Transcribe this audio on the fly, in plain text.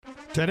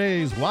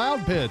Today's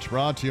Wild Pitch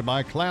brought to you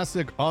by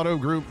Classic Auto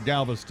Group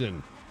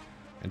Galveston.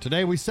 And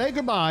today we say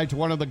goodbye to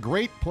one of the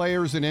great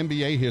players in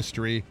NBA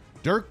history,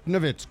 Dirk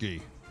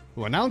Nowitzki,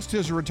 who announced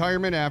his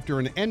retirement after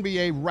an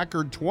NBA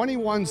record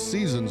 21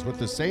 seasons with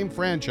the same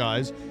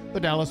franchise, the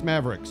Dallas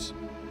Mavericks.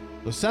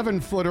 The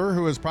 7-footer,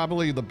 who is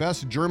probably the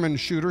best German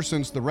shooter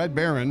since the Red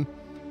Baron,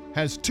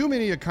 has too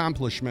many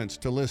accomplishments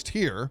to list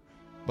here,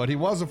 but he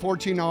was a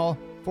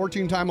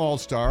 14-time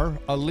All-Star,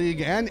 a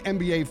league and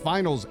NBA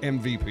Finals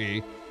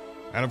MVP,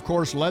 and of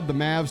course led the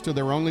Mavs to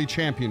their only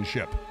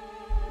championship.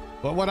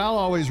 But what I'll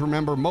always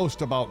remember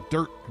most about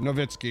Dirk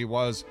Nowitzki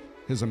was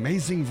his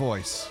amazing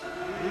voice.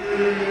 We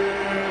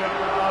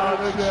are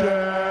the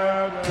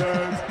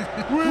champions.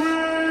 We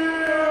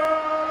are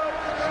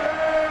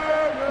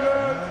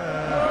champions.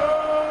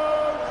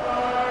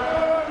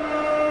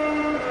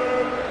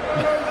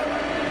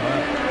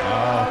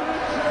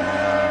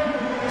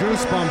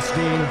 Goosebumps,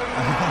 Dean.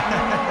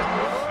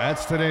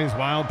 That's today's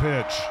Wild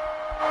Pitch.